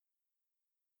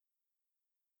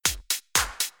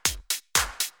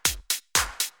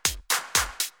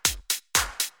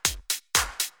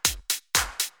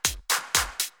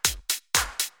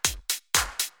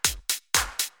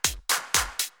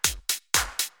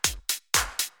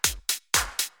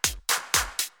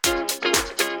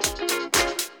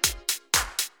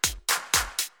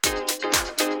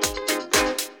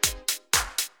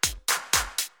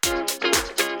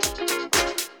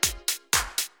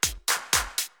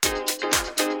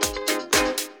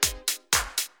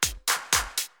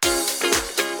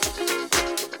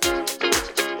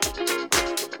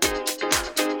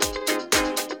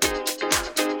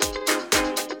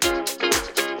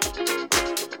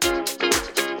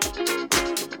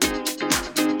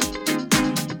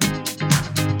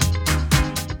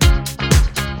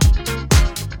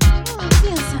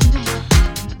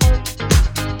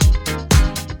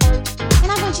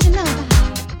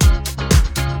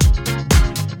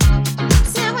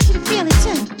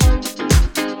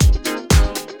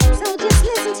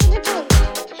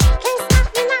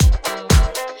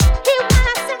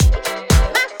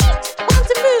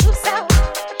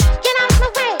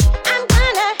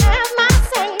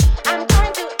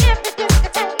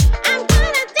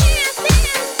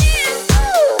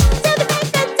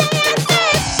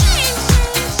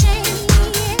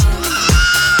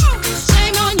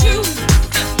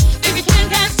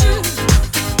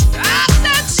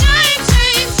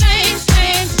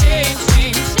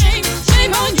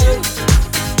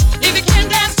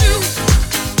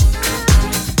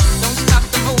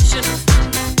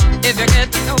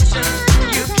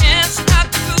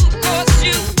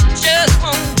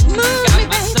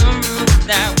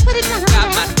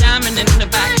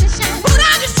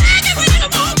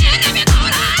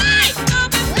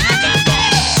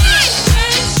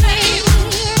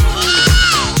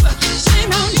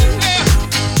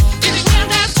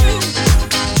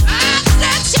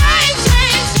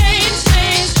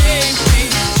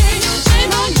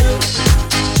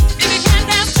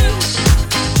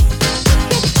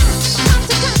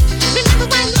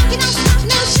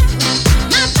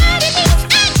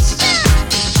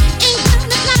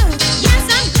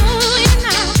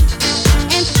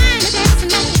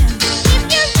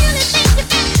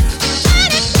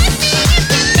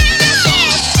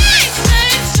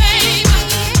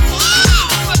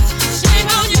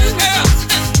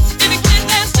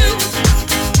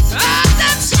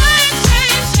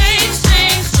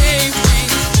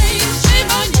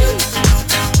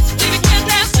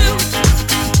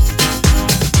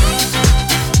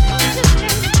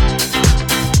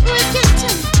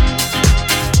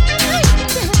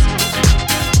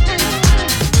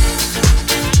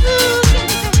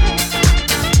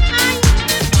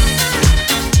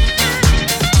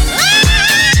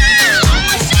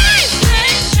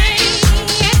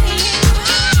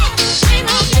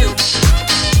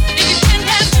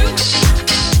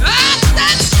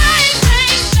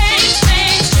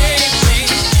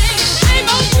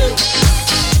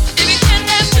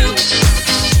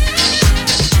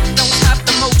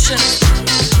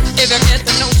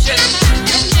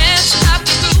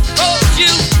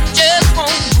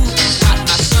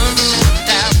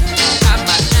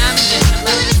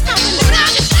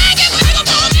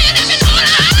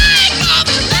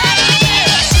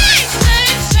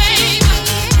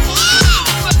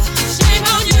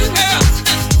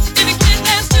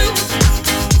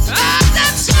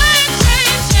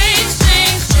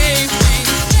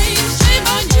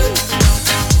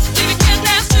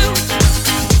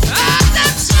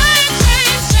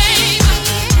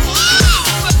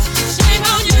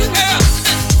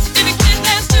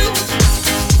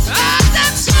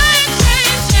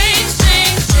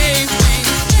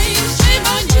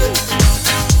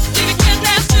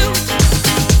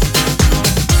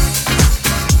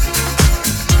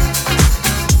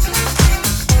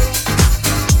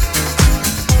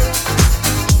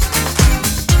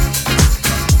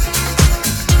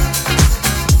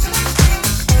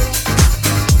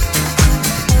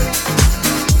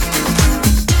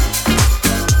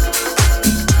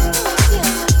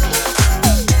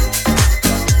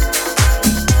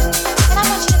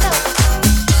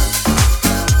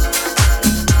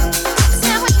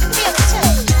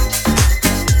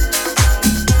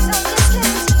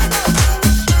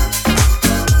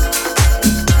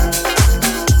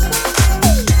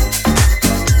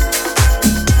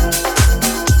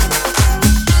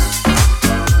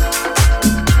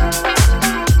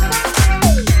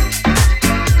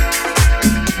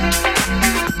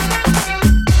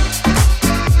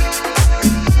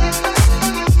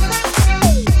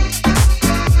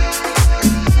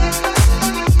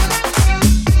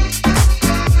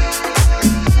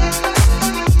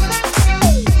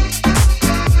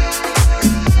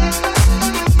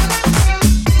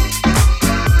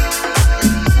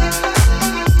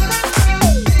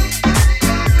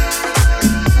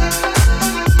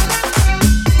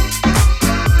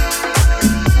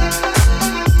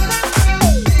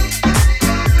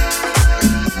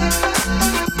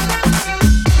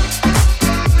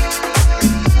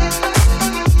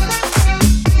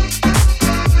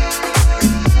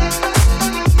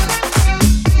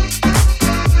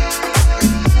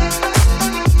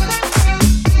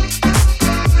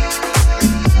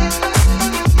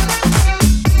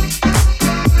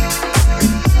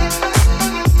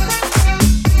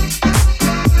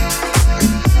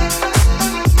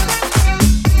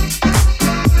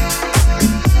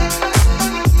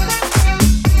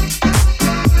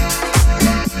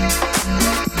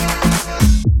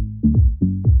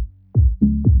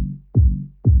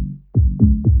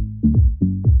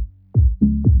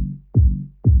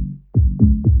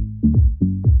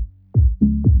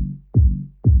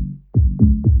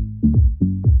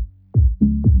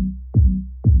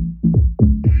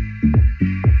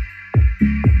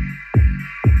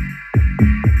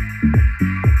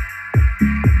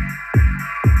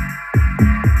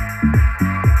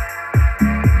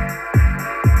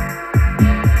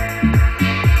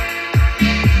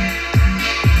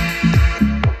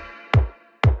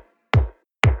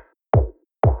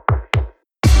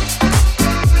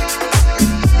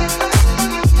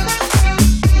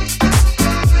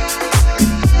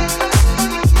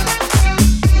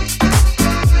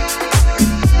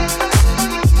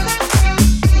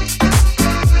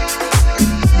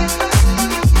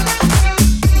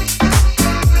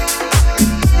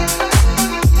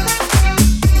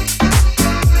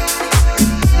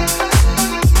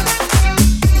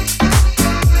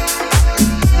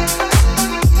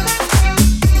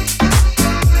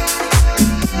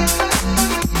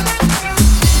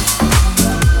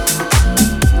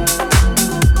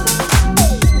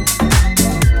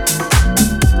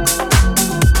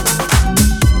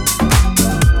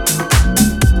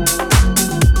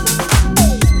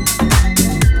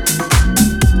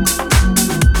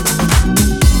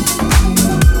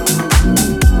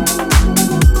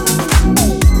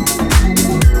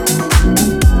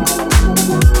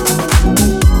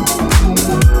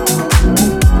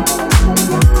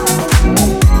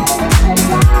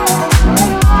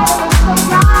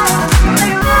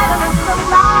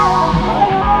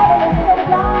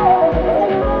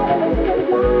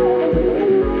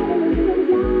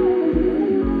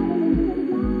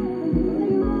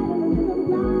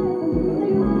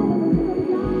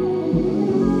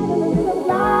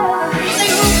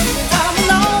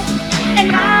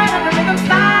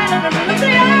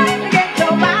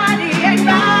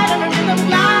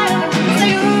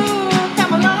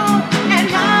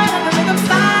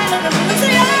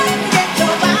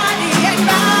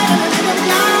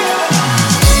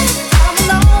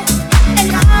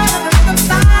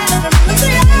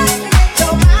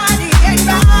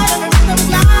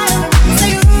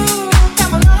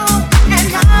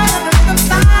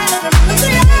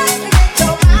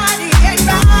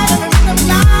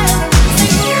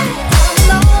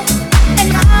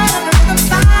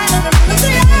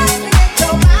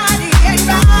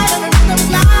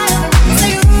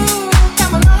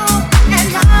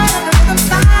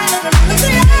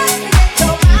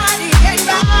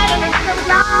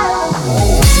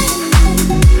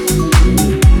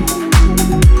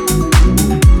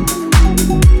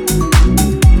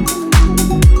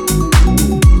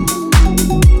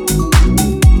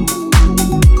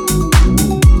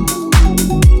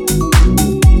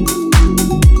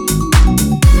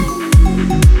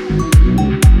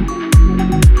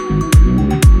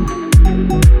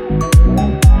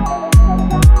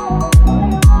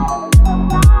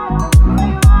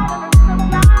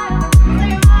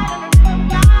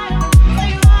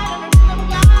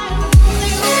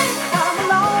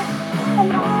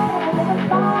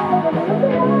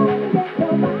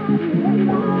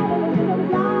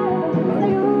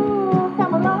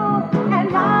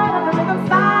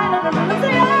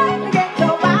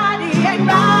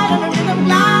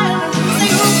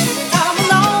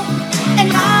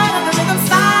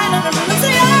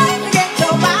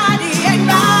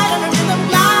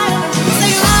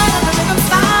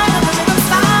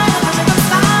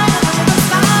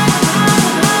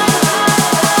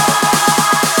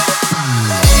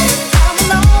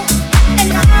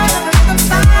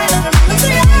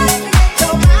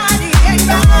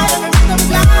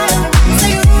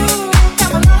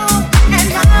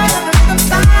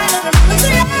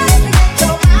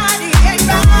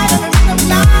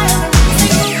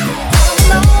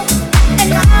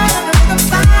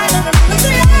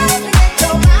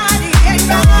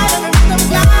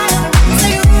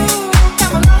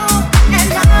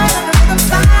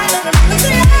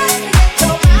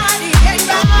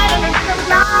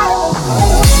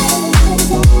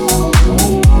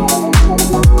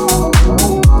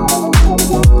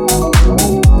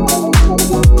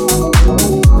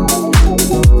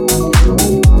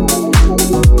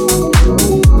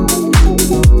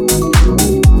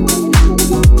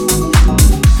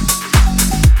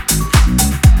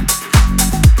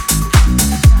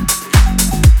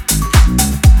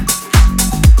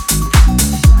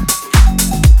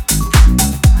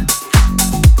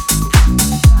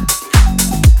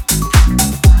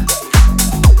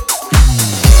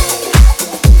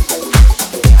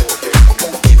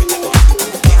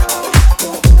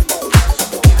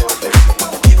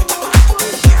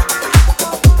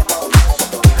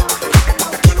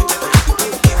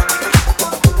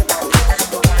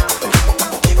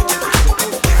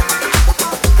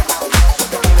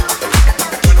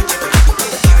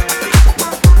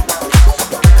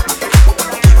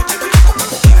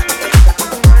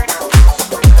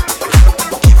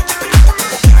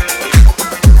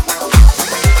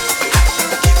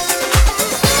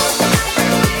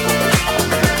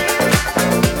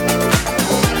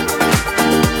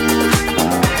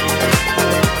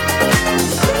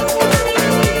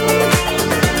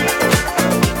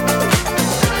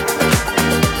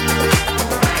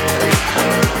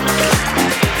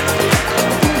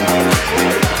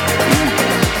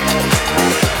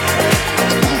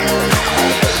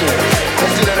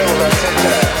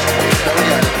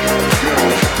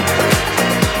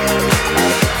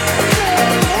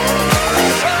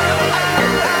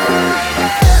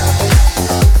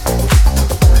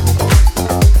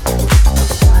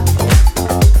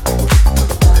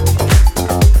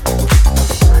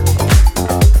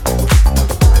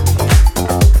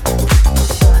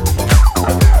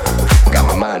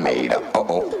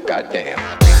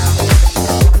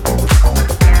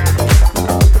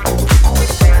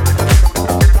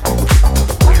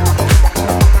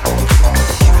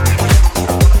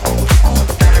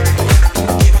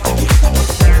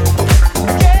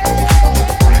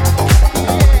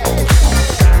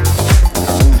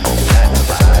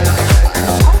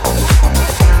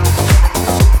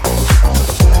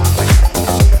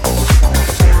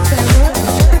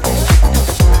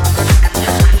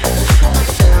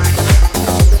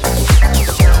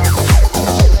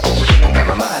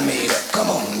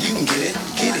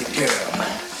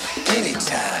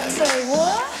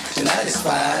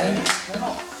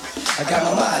I got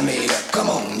my mind made up. Come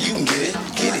on, you can get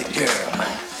it, girl.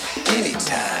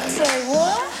 Anytime. Say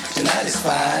what? Tonight is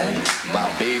fine, my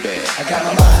baby. I got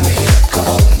my mind made up. Come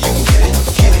on, you can get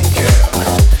it, girl.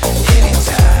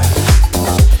 Anytime.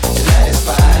 Tonight is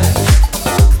fine.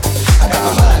 I got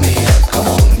my mind made up. Come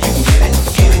on, you can get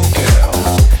it, girl.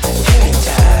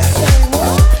 Anytime. Say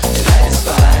what? Tonight is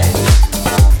fine.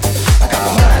 I got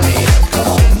my mind made up. Come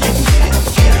on, you can get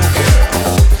it,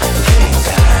 girl.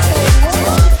 Anytime.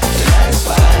 Tonight is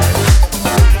fine.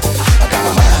 I got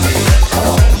my mind made up. Come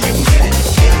on, you can get it,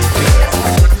 girl.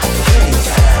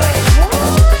 Anytime.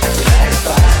 Tonight is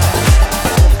fine.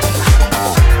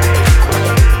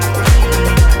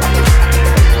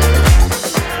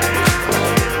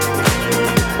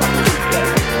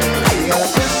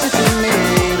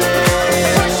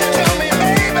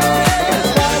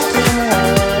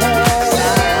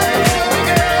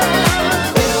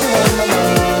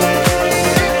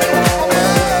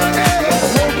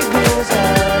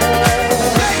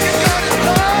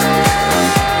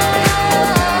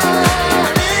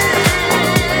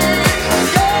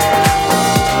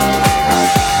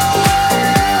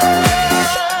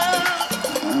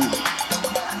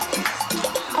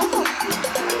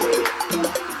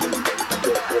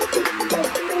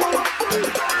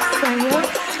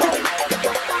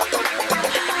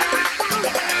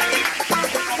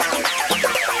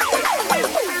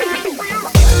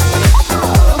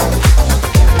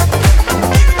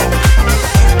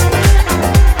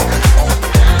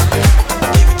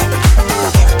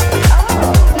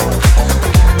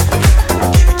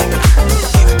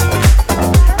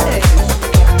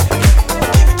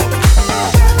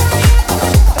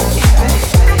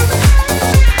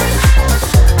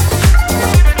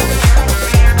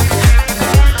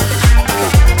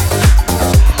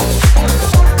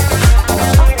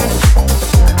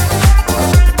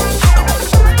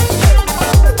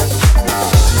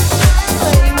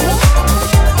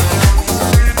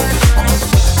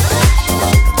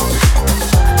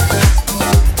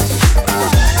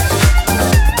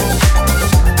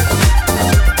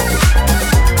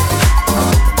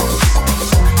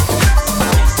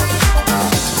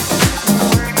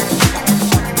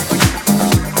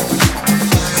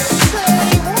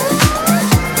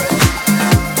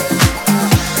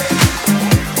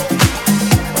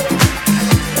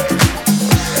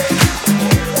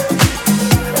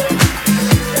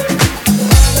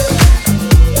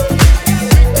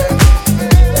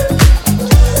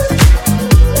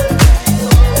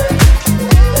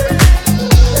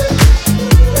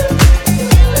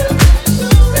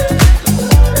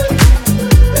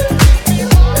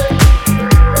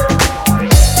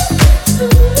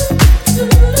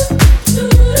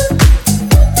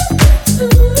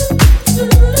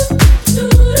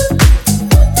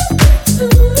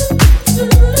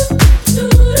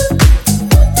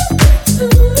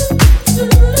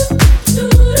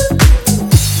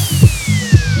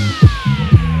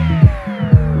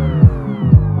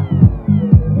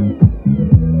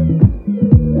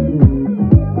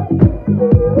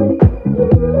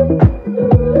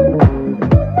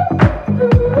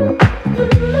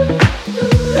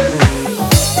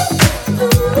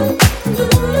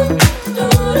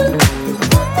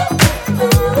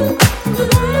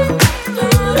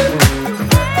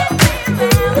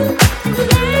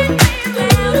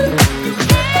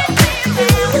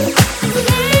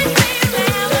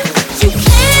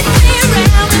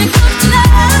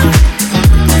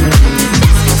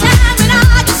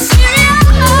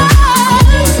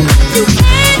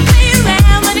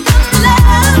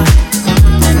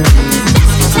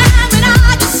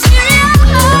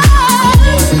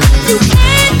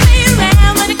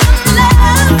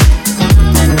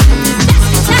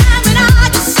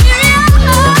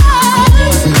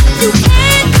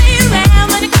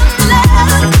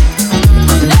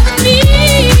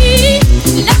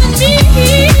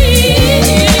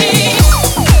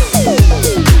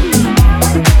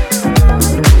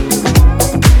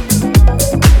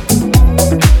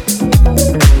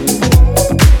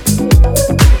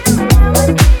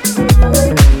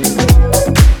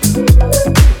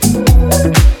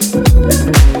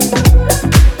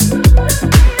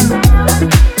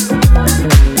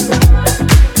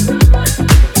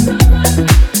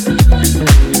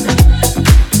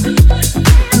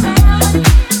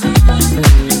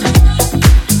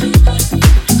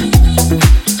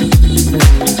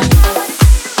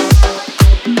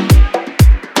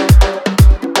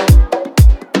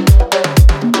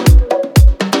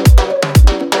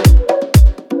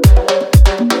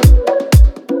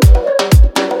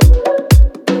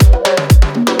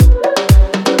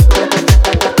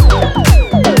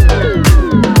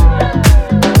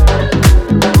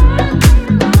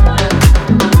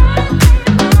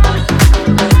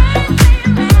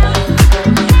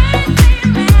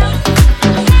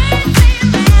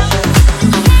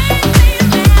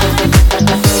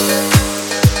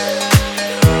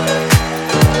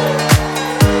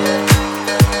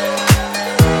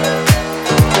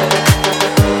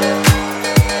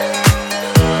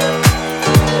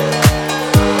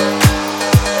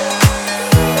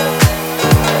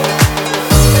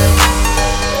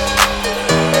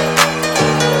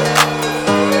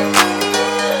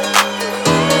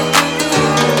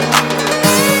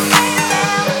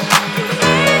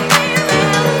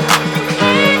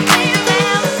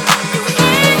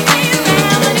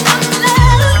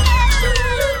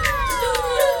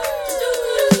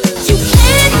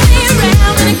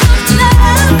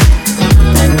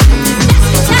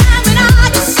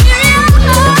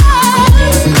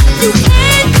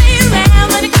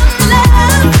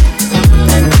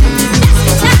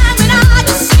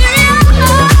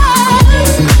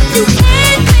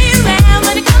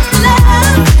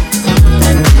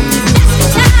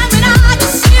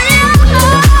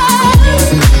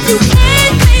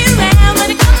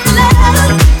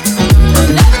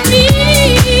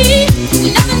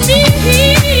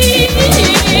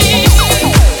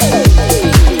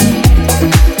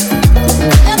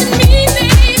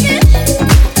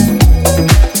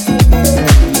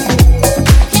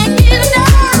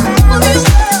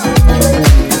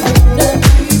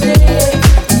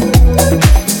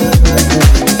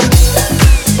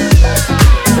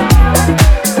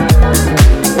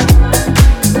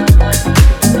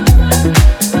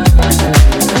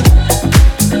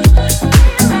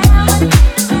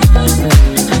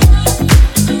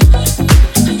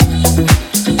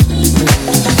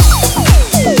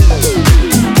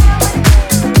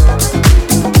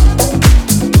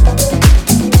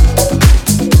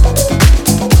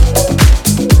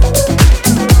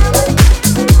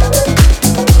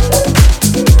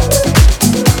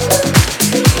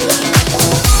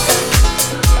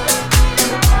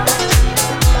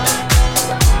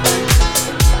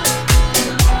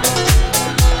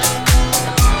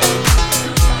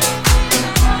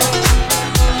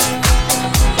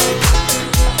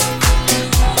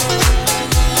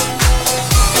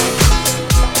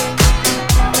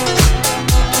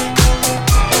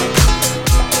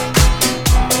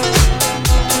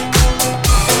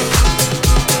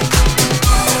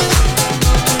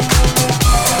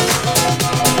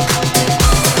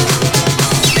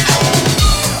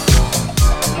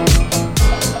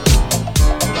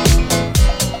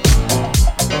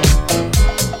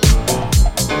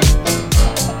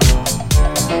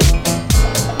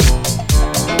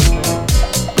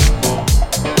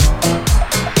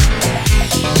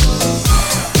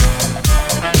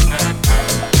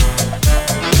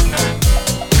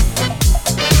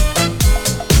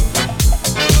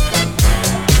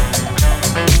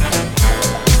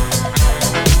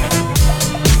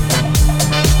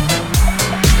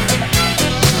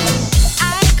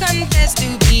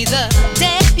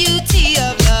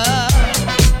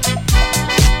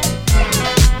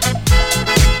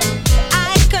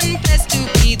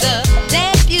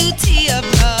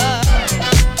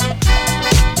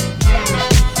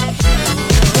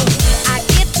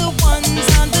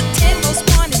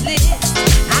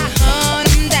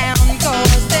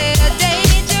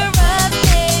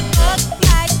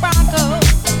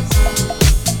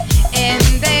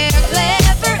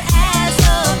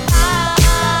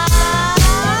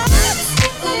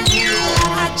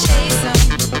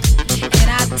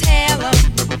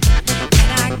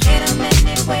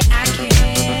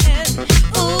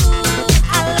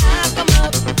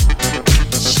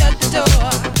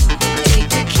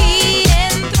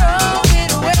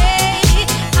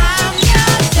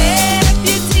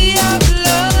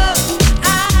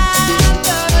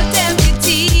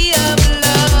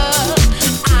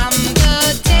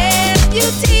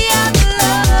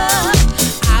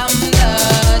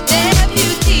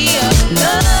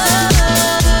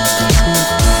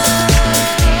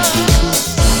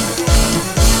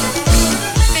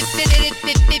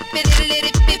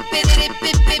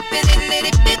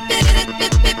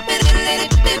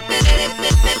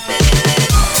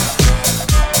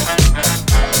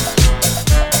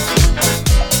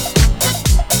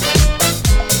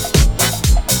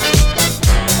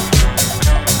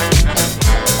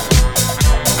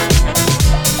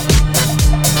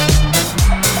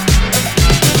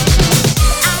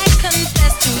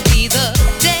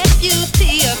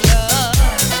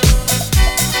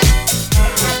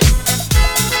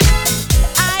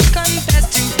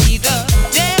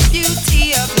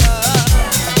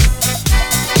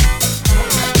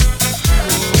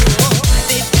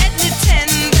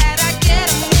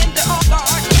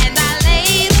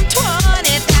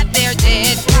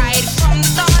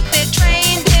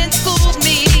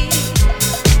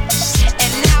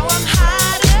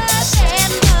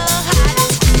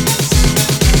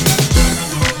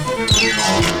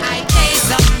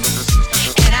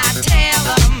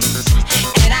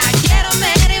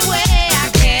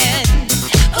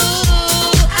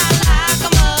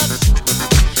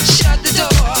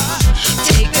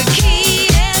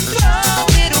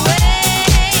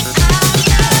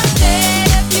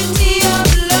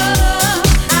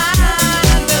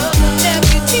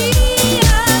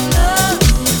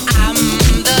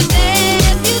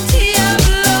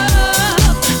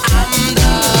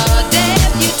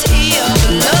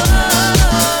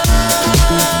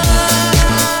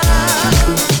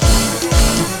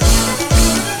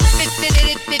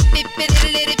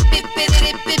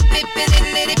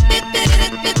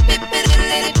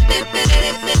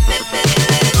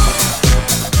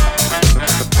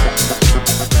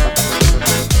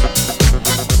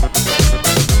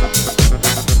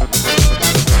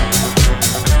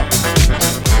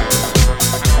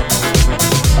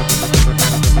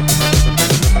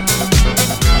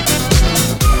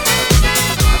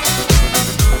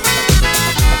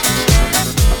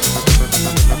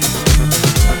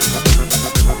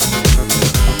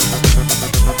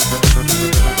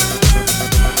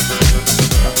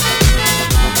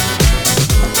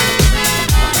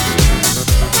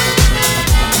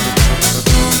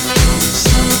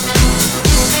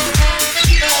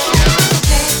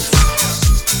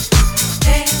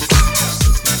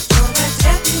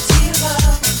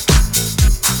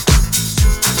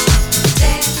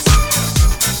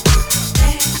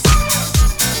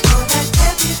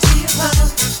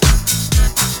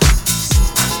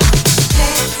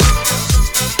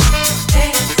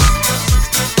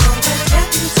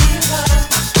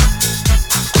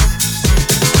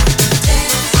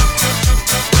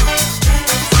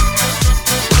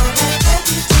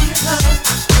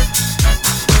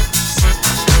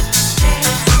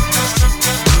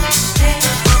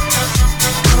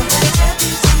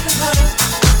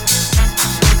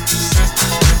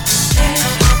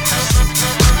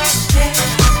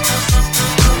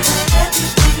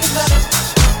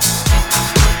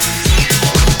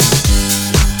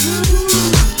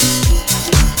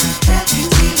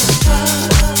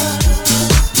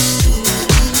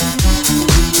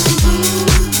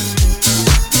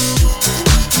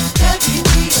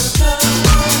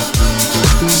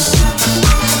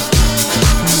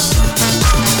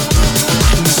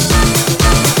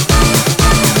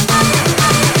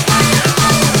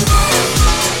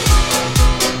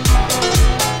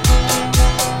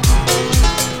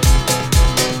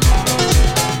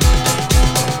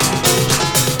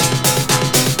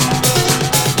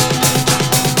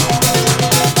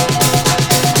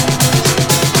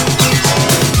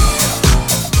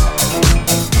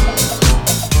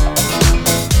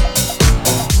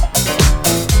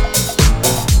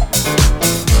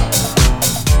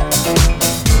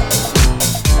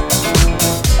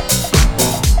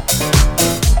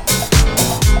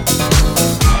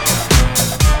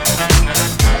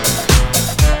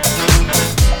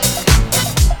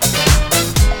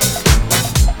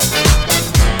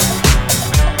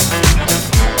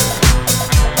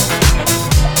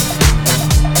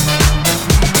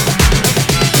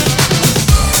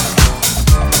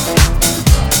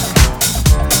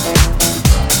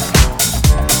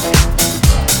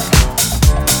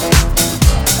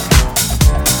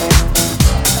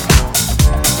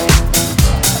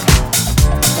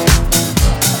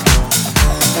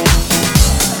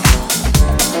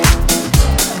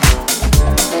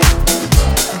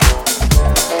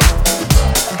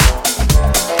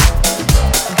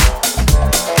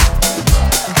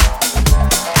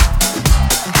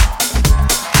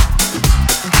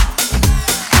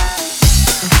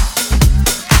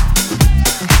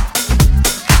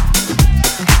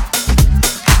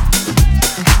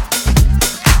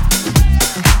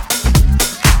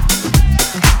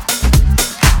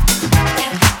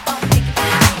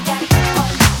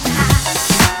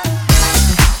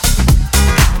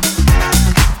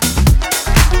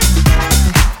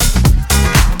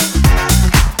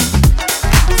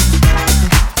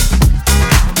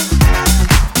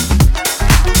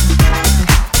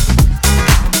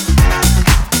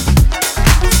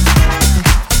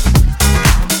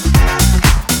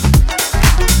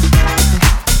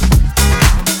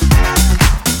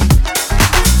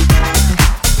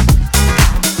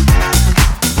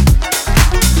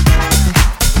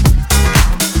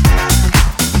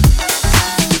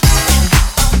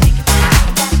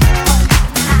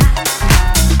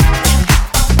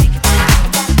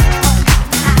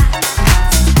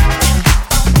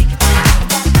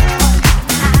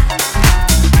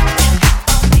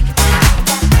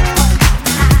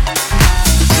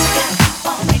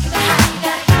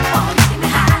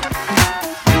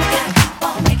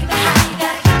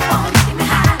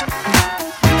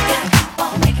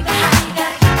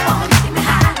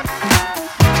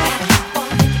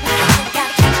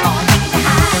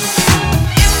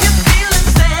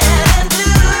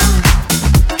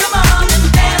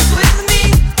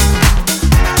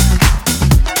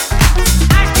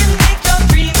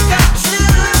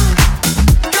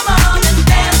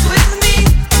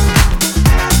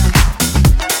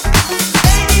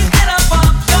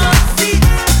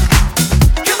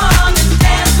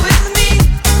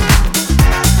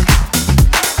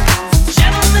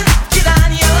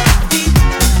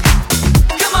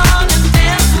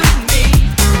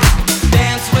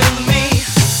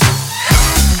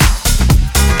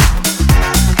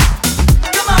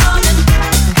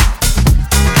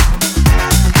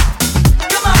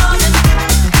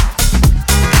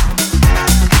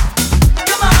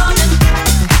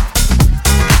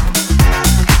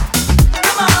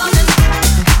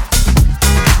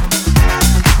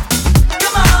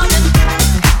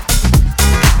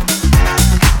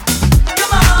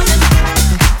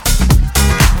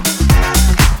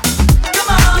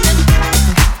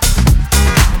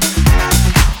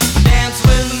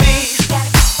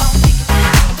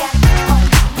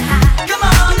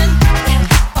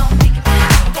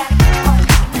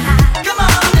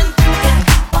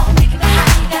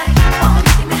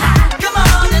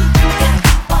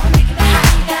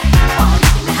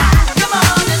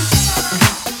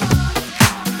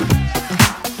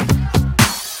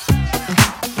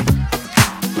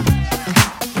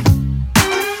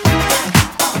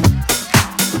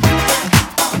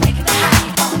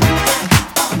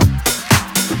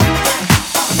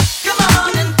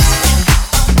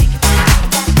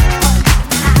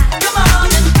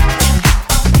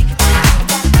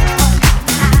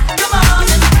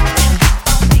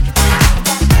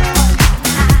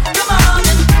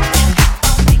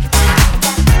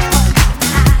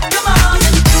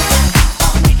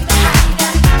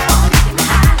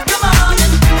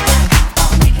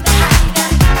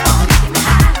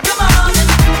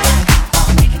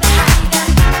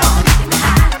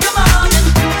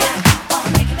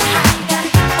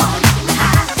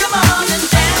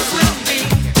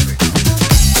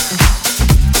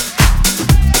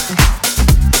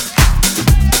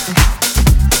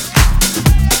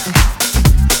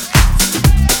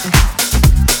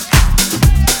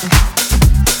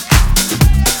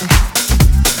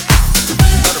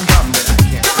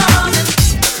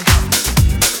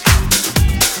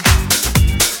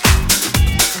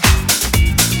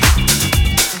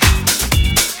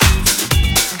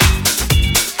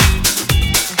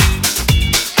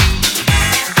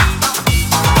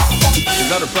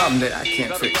 problem that I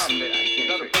can't fix.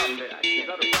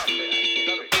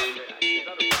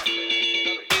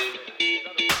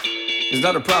 It's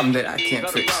not a problem that I can't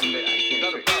fix.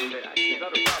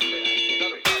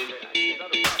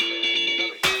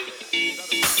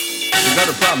 It's not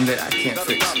a problem that I can't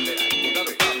fix.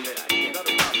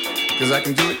 'Cause I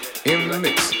can do it in the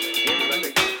mix.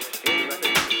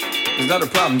 It's not a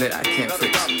problem that I can't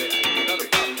fix.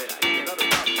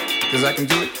 'Cause I can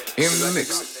do it in the mix,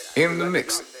 in the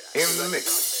mix, in the mix.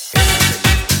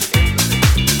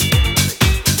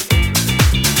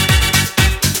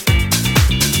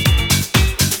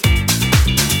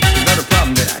 It's not a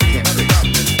problem that I can't fix.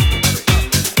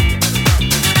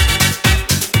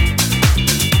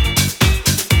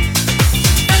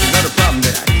 It's not a problem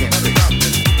that I can't fix.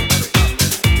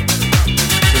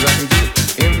 'Cause I can do it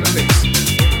in the mix.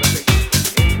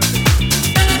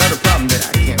 It's not a problem that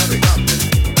I can't fix.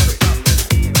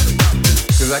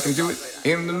 'Cause I can do it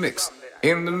in the mix,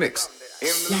 in the mix,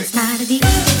 in the mix. Last night a DJ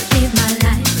saved my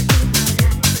life.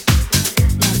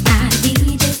 Last night a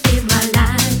DJ saved my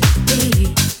life, yeah.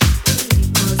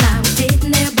 'Cause I was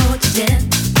sitting there bored to death,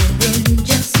 and then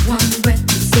just one breath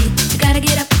he said, you gotta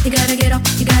get up, you gotta get off,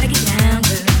 you gotta get down,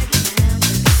 girl.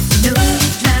 You know you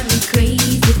drive me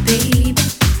crazy, baby.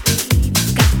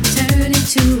 Got me turning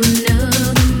to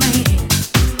another man.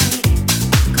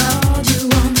 Called you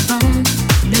on the phone,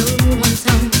 no one's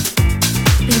home.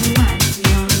 Been wide, we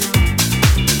all alone.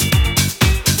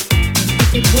 And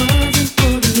if it wasn't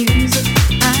for the music,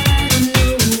 I don't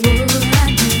know what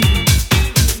I'd do.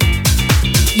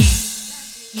 Yeah.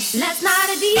 Last night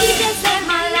a DJ saved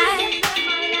my life.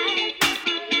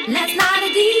 Last night a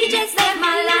DJ saved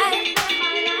my life.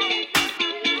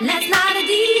 Last night a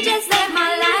DJ saved my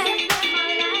life.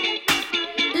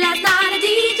 Last night a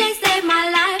DJ saved my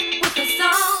life with a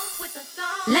song.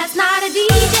 Last night a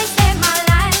DJ saved my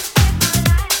life.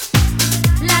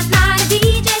 Last night a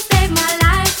DJ saved my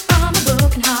life from a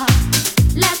broken heart.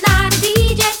 Last night a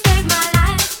DJ saved my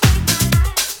life.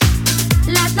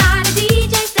 Last night a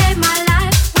DJ saved my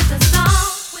life with a song.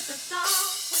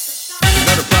 It's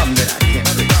not a problem that I can't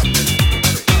fix.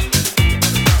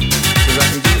 'Cause I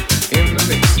can do it in the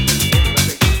mix.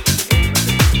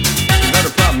 It's not a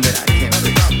problem that I can't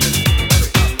fix.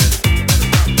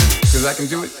 'Cause I can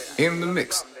do it in the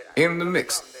mix, in the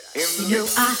mix, in the You know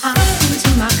mix. I hopped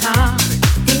into my car,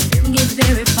 didn't get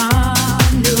very far,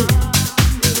 no.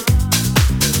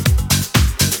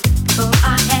 Before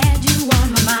I had you on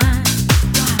my mind,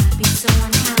 why be so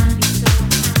unkind?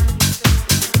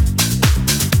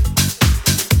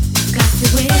 You got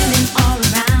your women all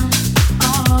around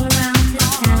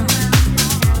this town.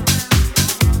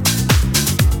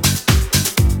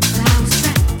 But I was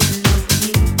trapped in love with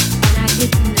you, and I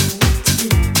didn't know what to do.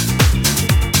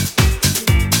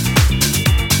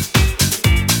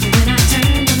 When I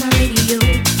turned on my radio,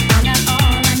 found out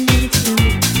all I needed to know.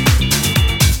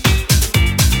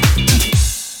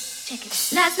 Check it.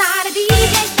 Last night a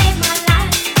DJ saved my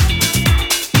life.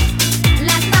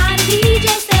 Last night a DJ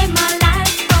saved my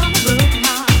life from a broken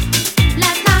heart.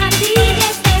 Last night a DJ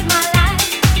saved my life.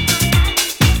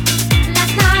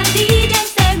 Last night a DJ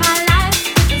saved my life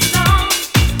with a song.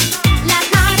 Last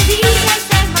night a DJ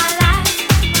saved my life.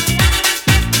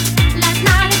 Last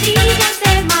night a DJ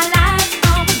saved my life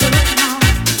from a broken heart.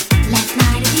 Last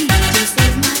night a DJ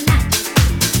saved my life.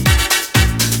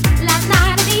 Last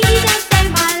night a DJ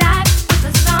saved my life with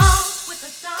a song.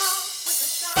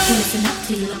 You listen up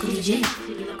to your local DJ.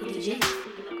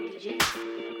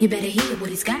 You better hear what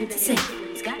he's got to say.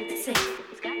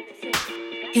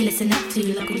 Hey, listen up to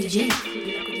your local DJ.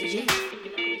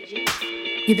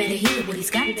 You better hear what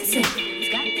he's got to say.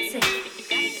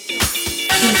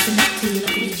 Hey, listen up to your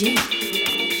local DJ.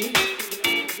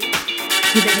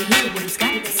 You better hear what he's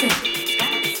got to say.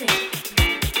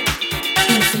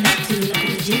 Hey, listen up to your local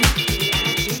DJ.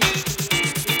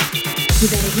 You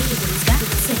better hear what he's got to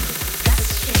say.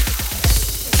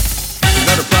 It's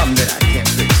not a problem that I can't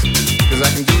fix. 'Cause I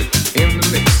can do it in the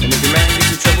mix. And if your man gets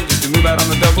you trouble, just to move out on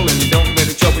the double, and you don't let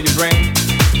it trouble your brain.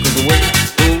 'Cause the way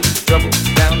goes trouble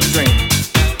down the drain.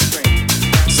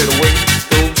 Say the way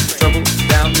goes trouble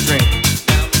down the drain.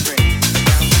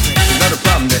 It's not a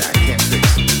problem that I can't fix.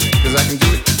 'Cause I can do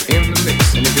it in the mix.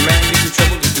 And if your man gets you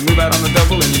trouble, just to move out on the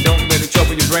double, and you don't let it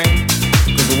trouble your brain.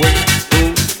 'Cause the way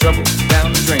goes trouble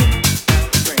down the drain.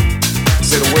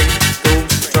 Say the way goes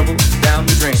trouble down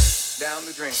the drain. Down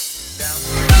the drain. Down the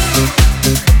drain.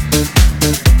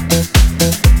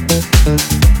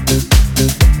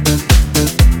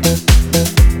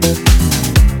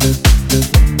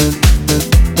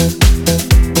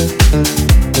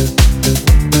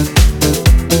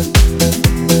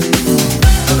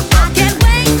 I can't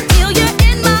wait.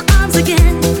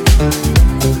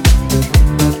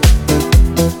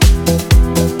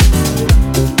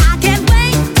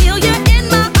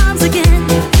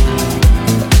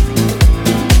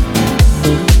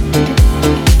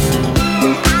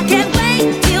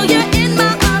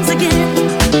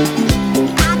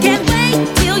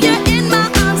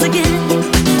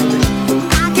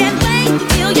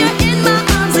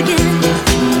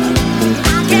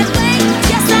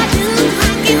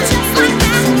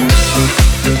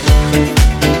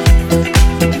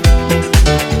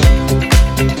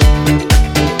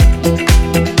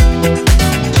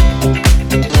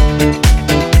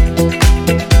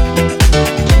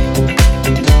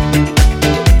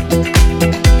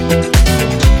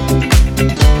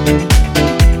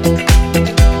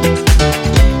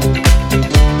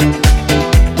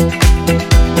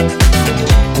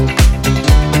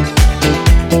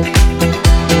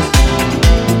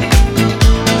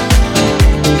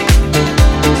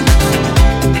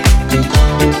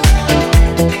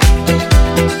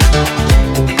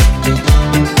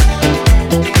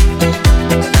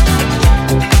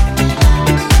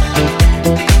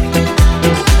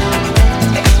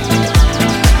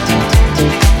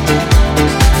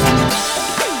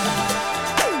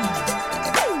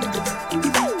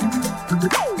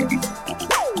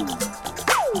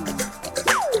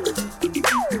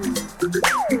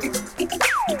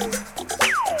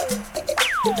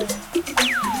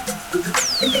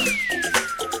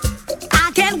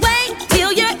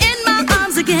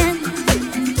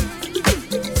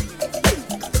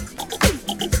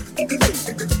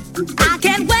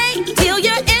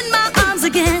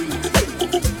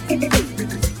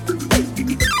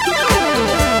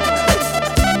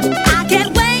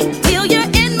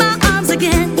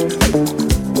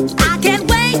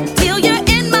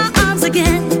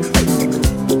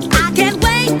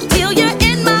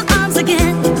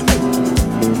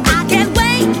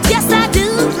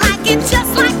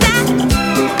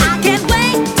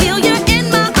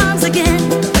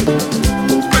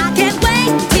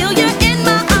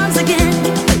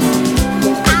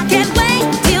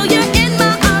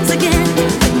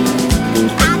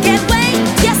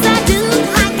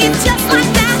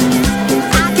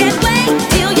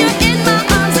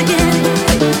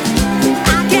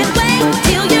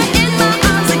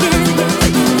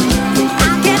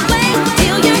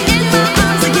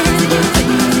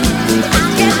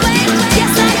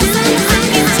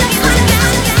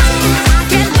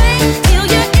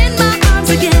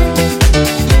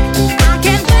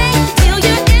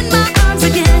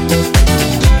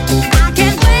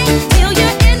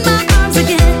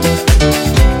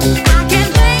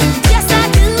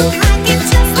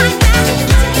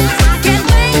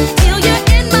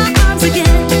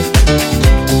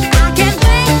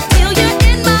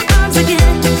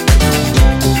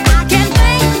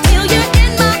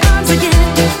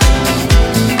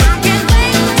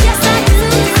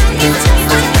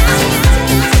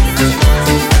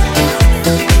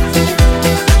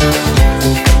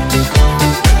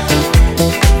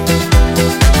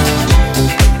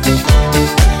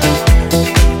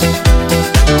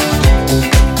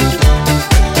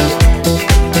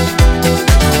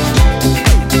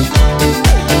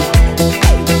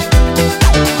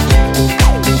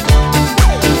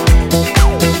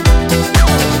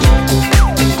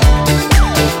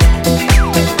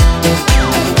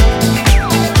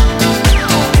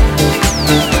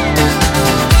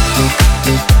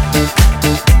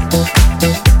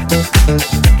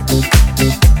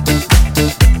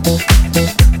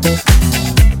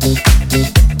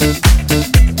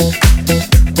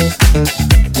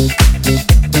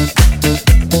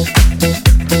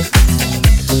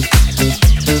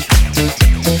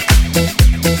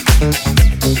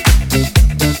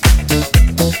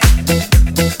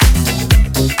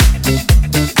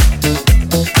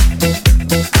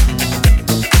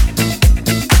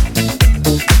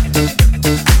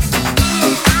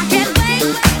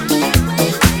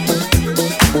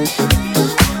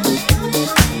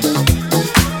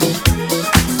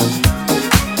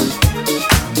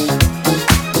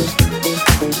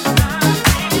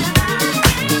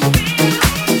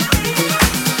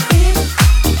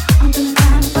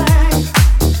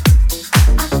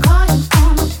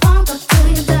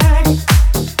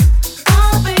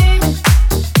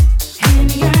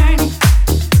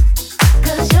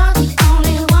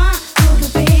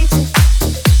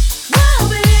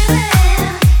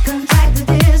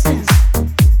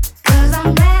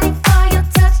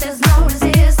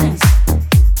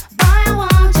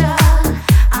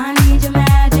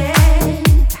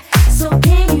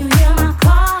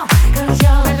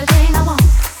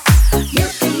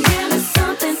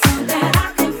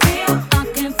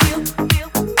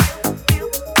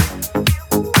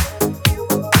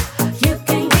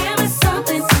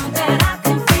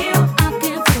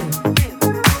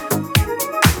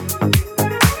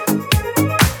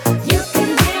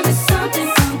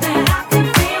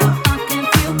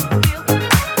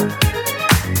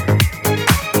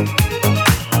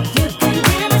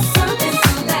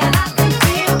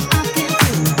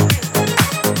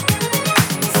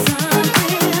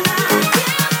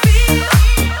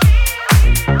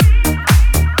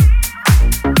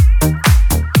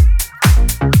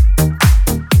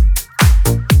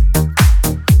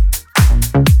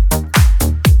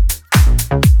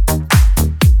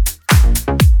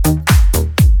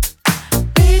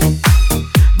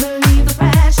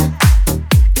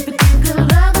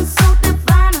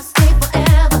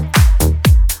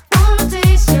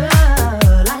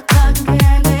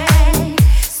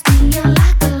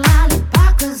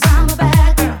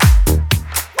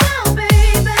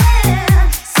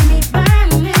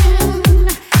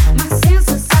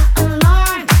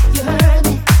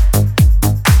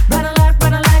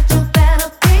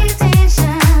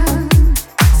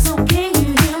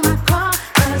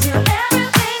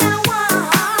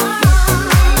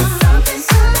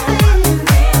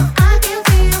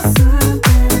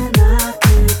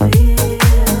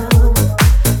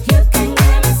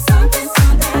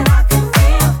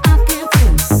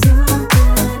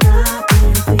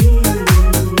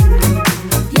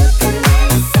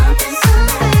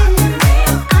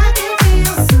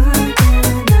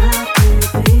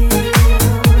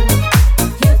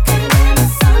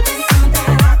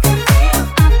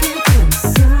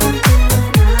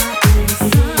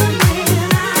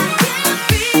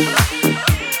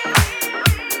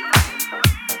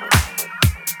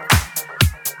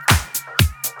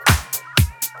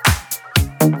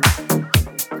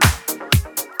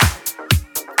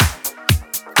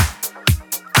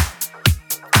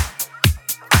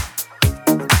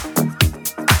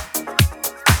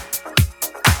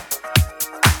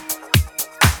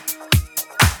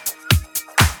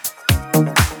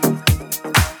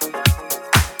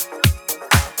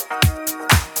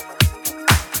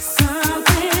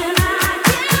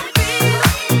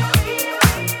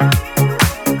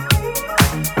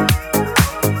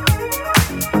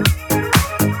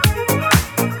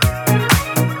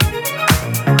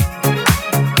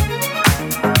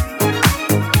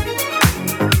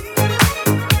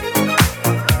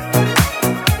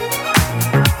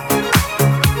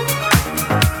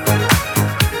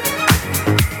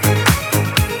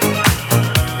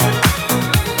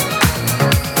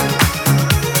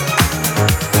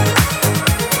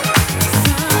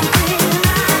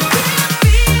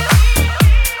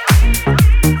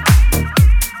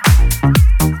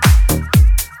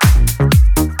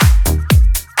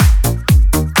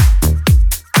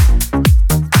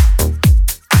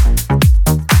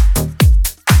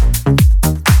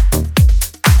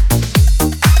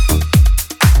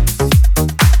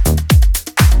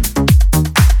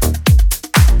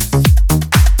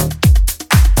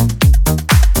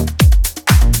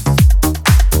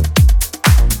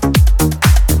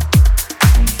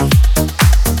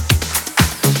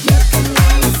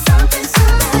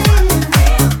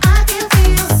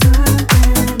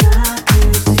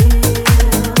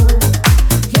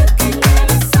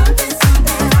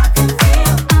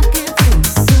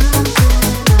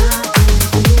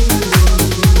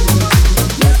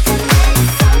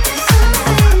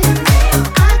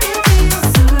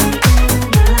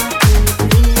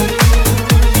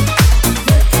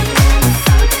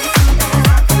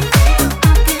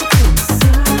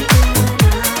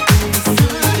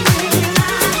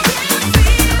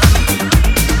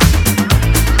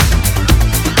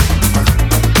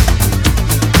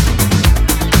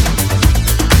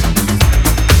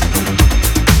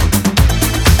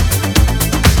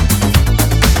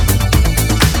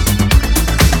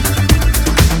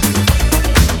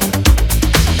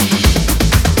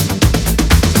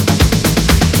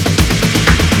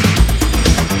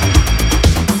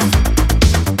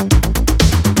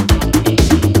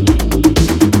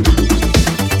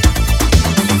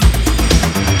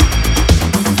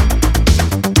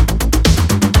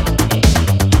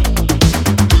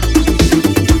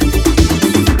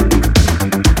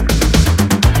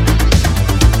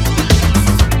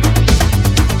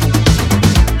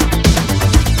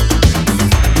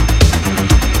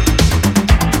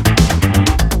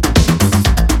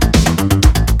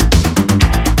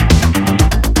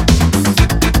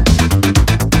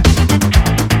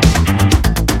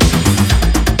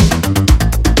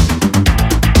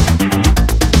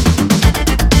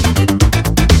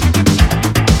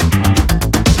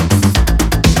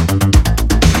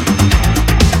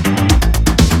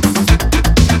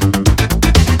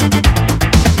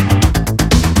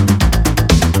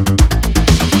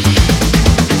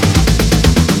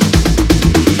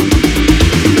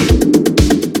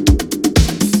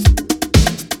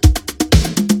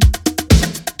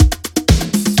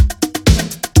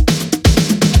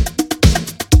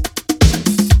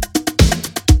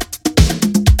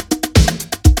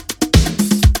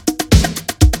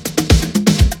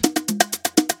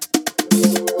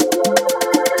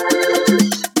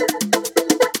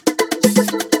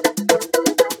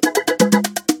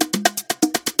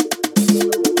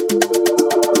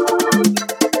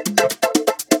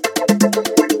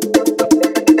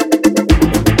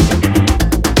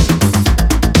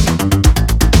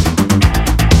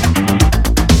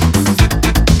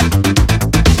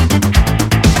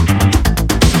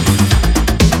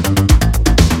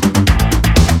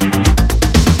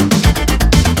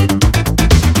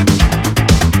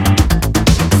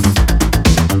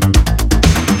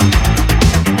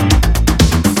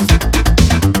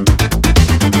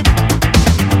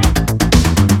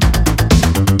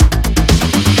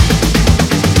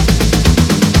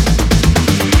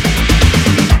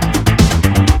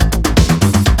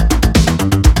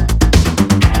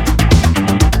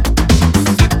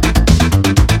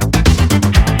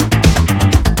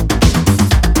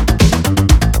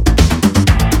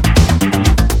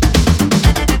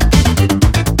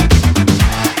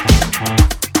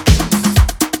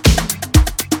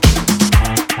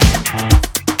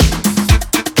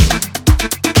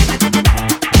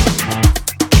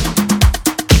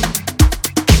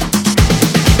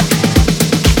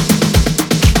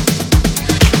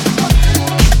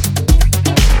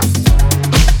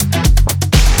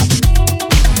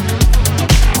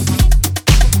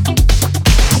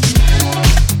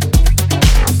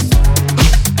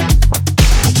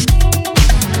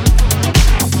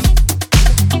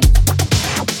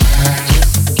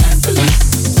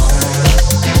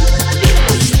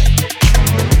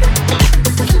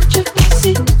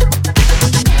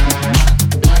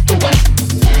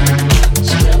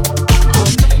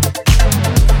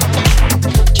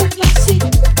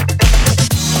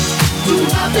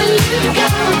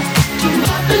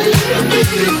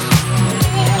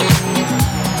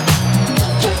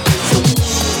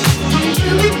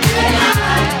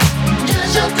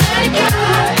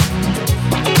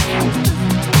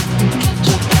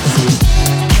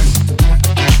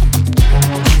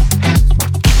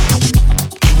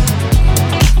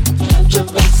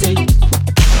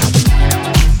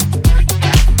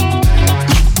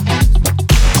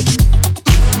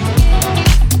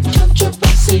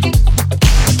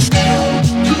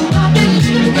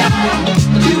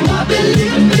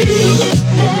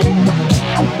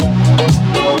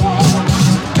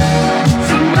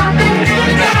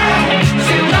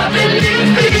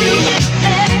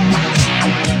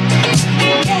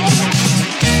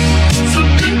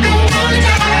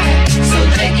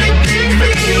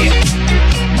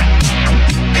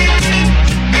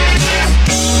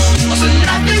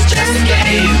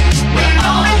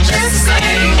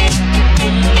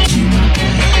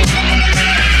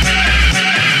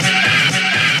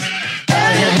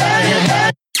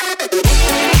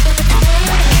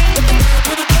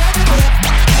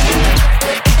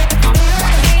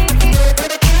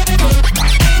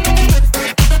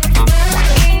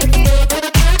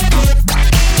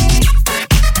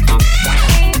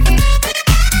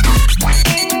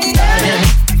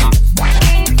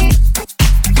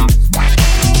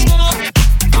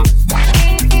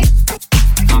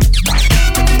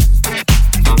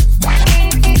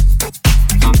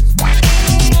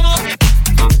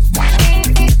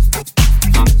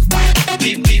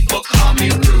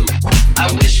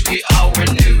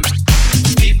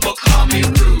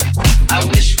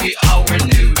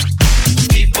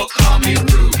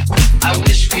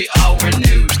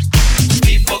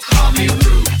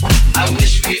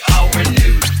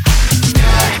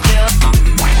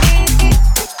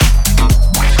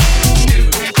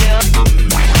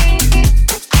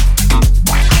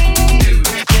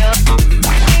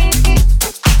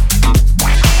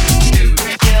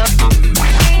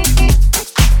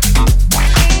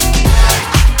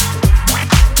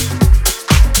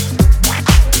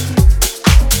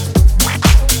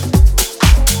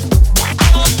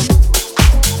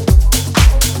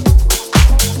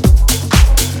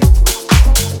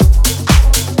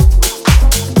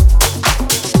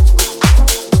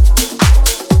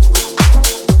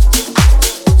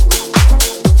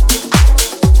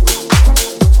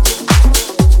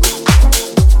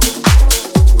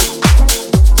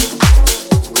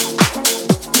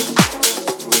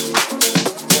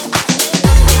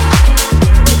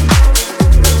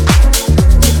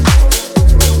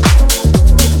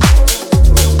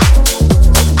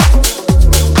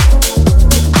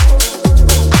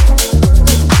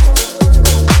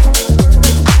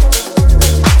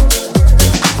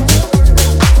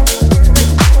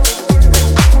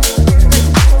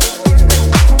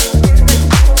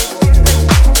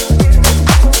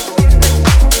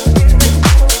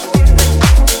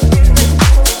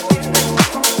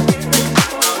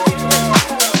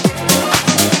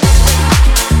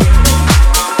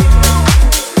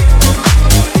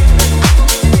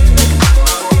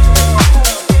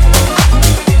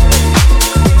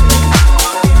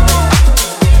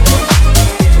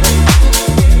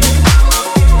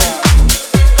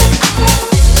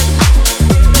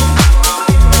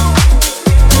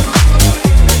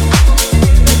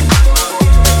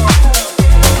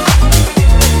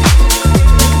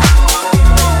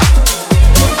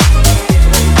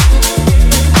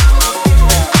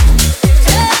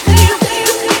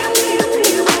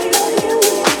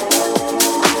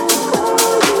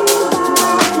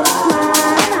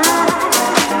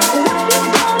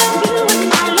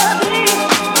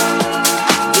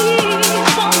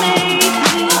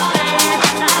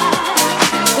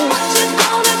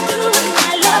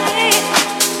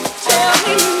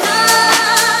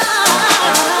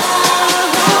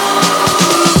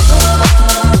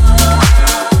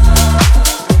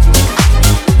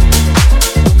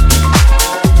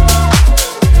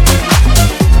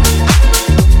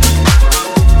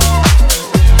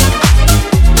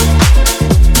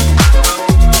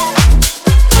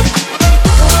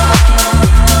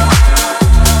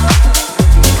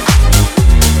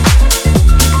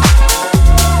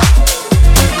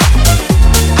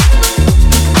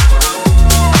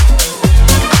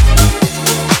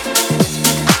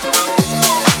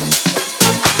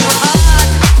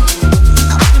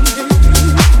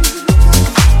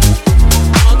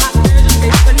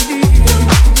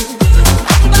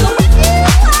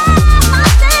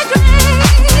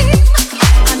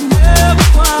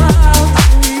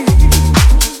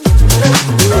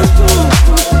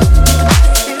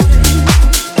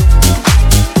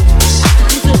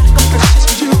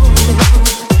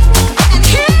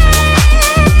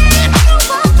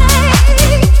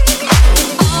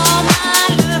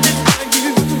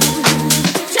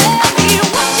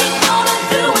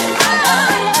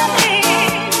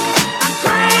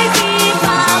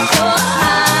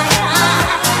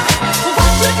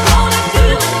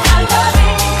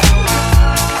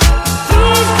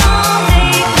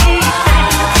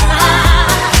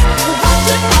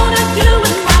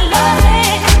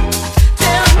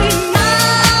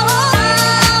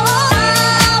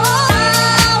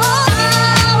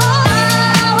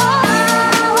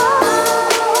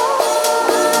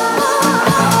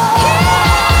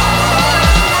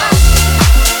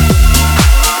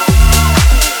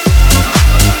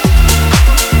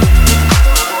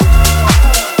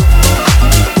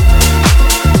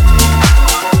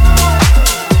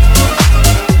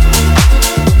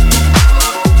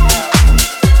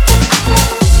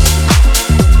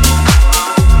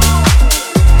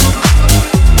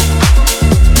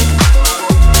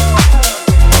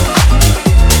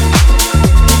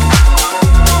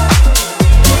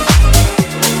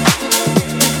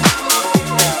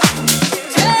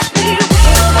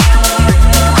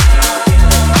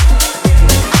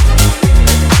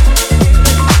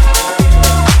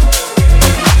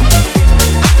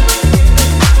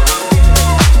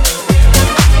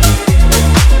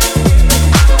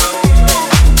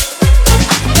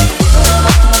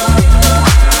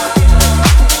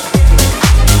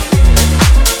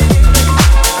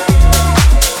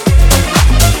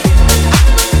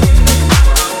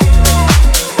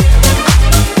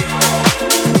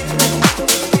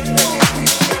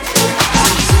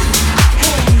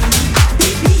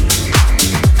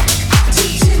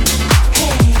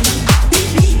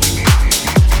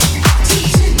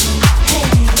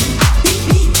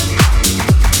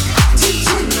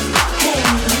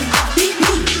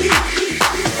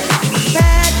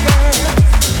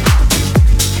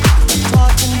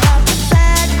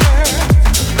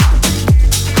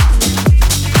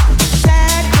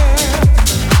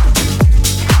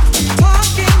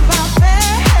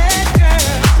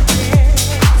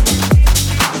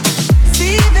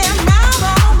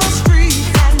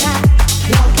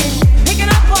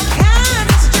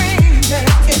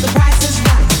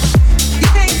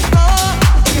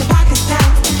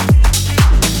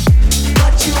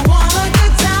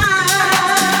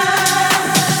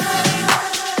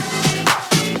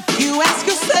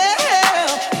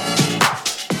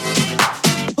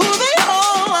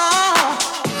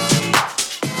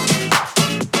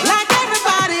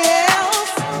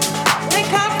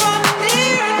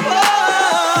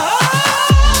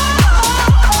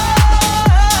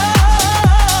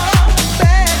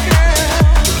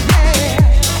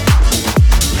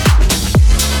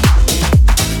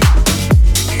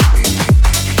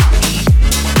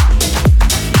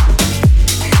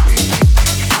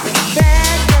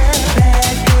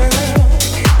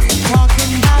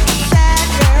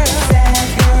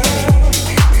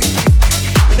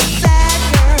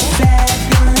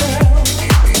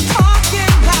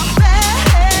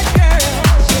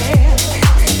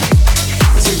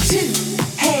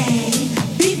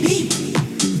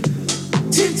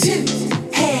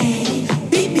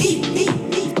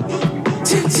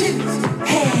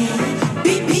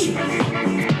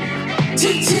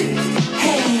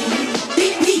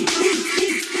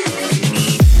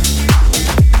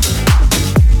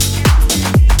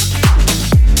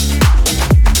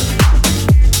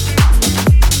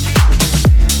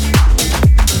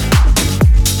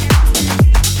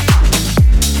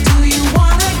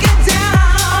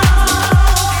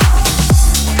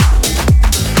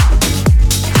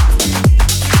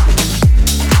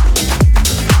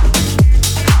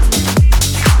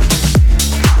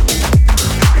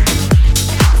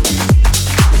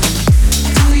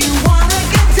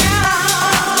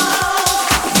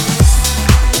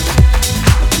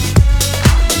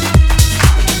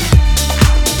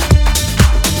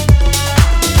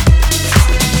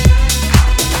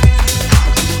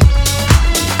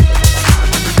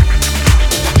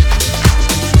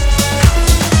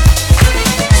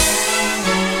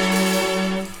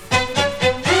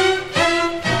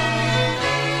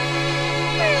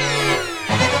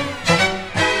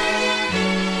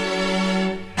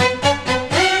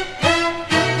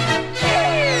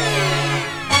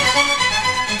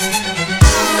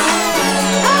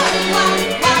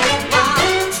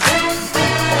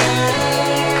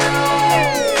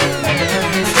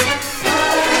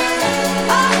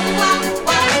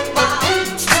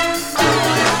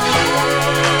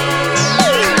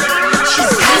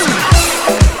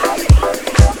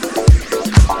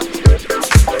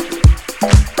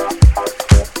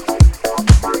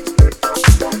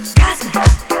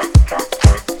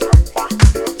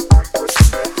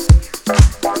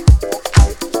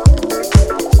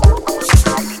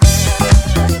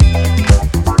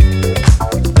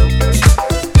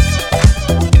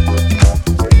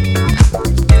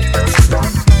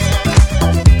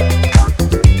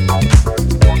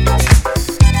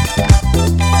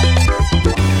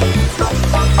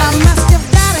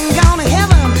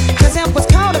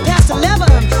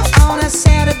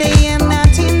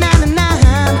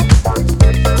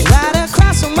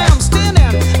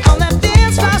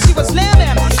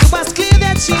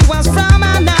 was from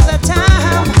another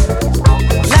time.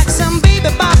 Like some baby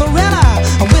Barbarella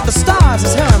with the stars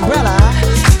as her umbrella.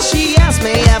 She asked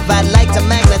me if I'd like to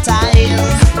magnetize.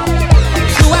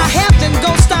 Do I have to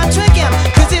go start tricking?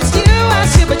 Cause it's you I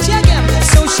should be checking.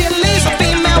 So she leaves a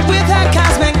female with her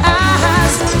cosmic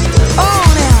eyes. Oh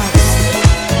now,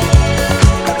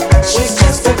 she's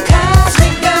just a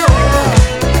cosmic girl.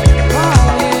 Oh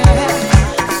yeah,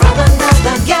 from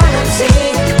another galaxy.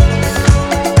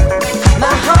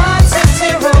 My heart's in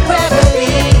zero gravity.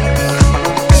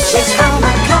 She's from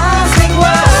a cosmic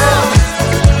world.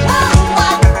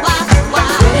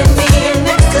 Putting me in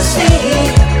ecstasy.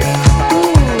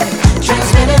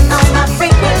 Transmitting on my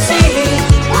frequency.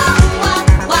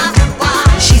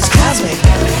 She's cosmic.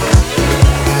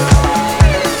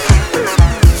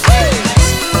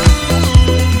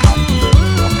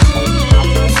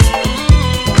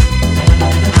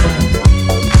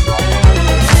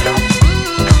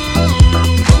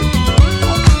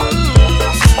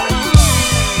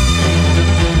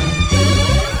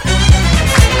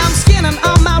 I'm scanning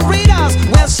on my radars.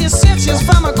 Well, she said she's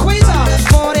from a quasar,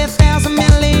 40,000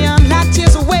 million light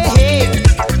years away.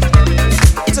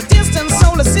 It's a distant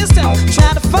solar system.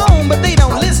 Try to phone, but they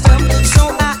don't listen.